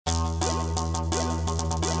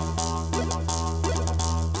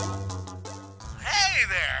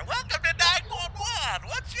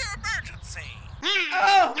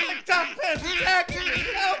Oh, my dustpan's attacking me!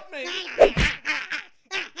 Help me!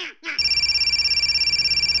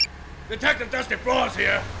 Detective Dusty Flaws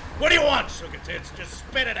here. What do you want, Sugar Tits? Just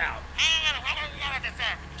spit it out.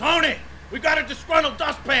 Tony, we got a disgruntled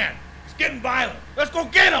dustpan. He's getting violent. Let's go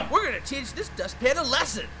get him. We're gonna teach this dustpan a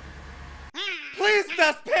lesson. Please,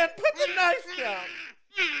 dustpan, put the knife down.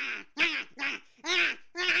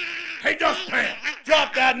 Hey, dustpan,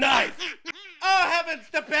 drop that knife. Oh, heavens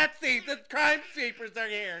to Betsy! The crime sweepers are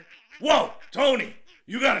here. Whoa, Tony,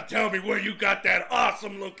 you gotta tell me where you got that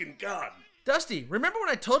awesome-looking gun. Dusty, remember when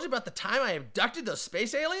I told you about the time I abducted those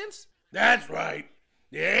space aliens? That's right.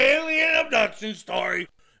 The alien abduction story.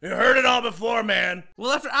 You heard it all before, man.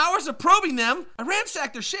 Well, after hours of probing them, I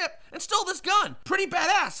ransacked their ship and stole this gun. Pretty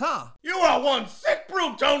badass, huh? You are one sick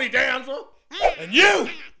broom, Tony Danza. And you,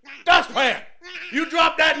 Dustpan, you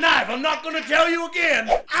drop that knife. I'm not gonna tell you again.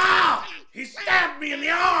 Ow! He stabbed me in the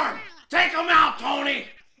arm. Take him out, Tony.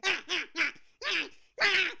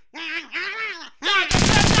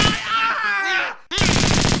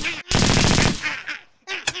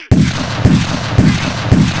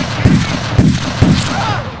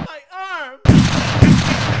 My arm!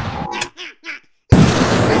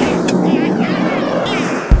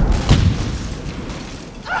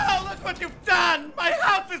 Oh, look what you've done! My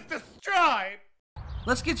house is destroyed!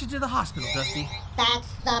 Let's get you to the hospital, Dusty.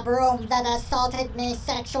 That's the broom that assaulted me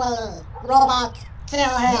sexually. Robot,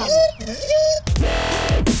 kill him.